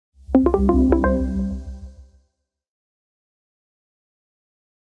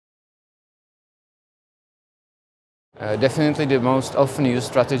Definitely the most often used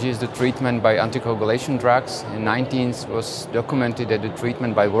strategy is the treatment by anticoagulation drugs. In 19th was documented that the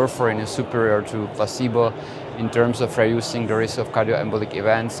treatment by warfarin is superior to placebo in terms of reducing the risk of cardioembolic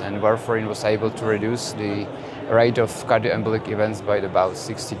events, and warfarin was able to reduce the rate of cardioembolic events by about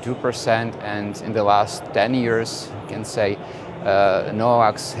 62%, and in the last 10 years you can say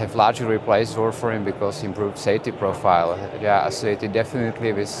NOACs have largely replaced warfarin because improved safety profile. They are associated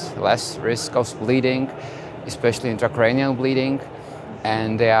definitely with less risk of bleeding, especially intracranial bleeding,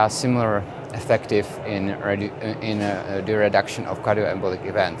 and they are similar effective in the reduction of cardioembolic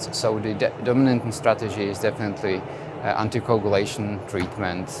events. So the dominant strategy is definitely anticoagulation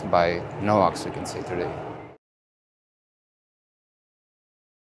treatment by NOACs, we can say today.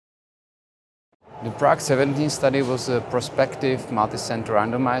 The PRAGUE-17 study was a prospective multi-center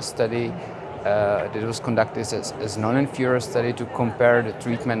randomized study that was conducted as non-inferior study to compare the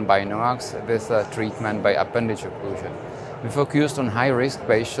treatment by NOACs with treatment by appendage occlusion. We focused on high-risk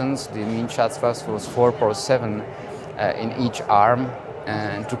patients. The mean Schatzwert was 4/7 in each arm,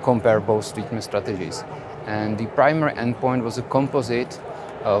 and to compare both treatment strategies. And the primary endpoint was a composite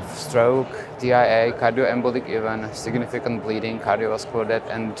of stroke, TIA, cardioembolic event, significant bleeding, cardiovascular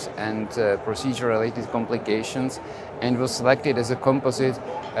death, and procedure-related complications, and was selected as a composite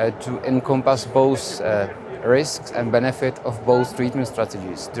to encompass both risks and benefit of both treatment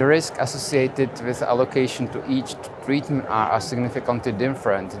strategies. The risk associated with allocation to each treatment are significantly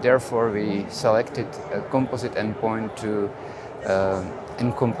different. Therefore, we selected a composite endpoint to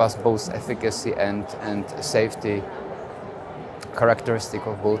encompass both efficacy and safety characteristic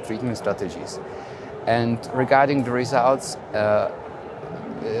of both treatment strategies. And regarding the results, the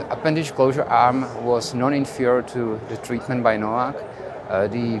appendage closure arm was non-inferior to the treatment by NOAC.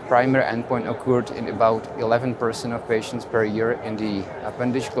 The primary endpoint occurred in about 11% of patients per year in the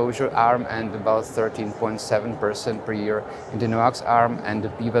appendage closure arm and about 13.7% per year in the NOACs arm, and the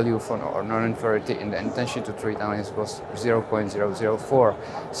p-value for non-inferiority in the intention to treat analysis was 0.004.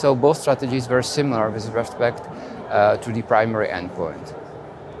 So both strategies were similar with respect to the primary endpoint.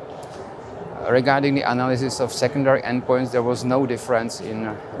 Regarding the analysis of secondary endpoints, there was no difference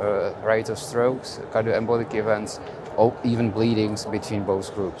in rate of strokes, cardioembolic events, or even bleedings between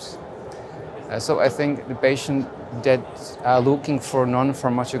both groups. So I think the patients that are looking for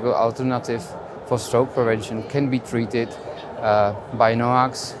non-pharmacological alternative for stroke prevention can be treated by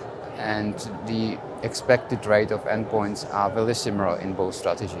NOACs, and the expected rate of endpoints are very similar in both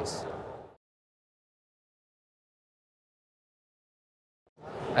strategies.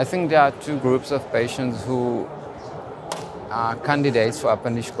 I think there are two groups of patients who are candidates for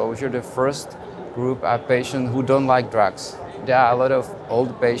appendage closure. The first group are patients who don't like drugs. There are a lot of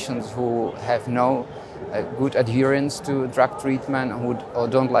old patients who have no good adherence to drug treatment or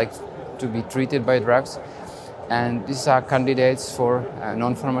don't like to be treated by drugs. And these are candidates for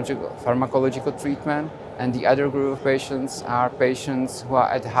non-pharmacological treatment. And the other group of patients are patients who are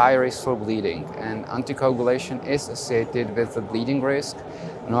at high risk for bleeding. And anticoagulation is associated with the bleeding risk.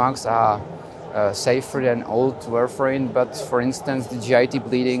 NOACs are safer than old warfarin, but for instance, the GIT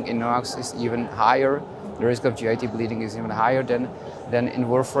bleeding in NOACs is even higher. The risk of GIT bleeding is even higher than in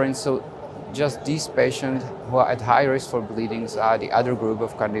warfarin. So just these patients who are at high risk for bleedings are the other group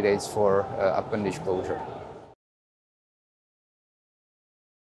of candidates for appendage closure.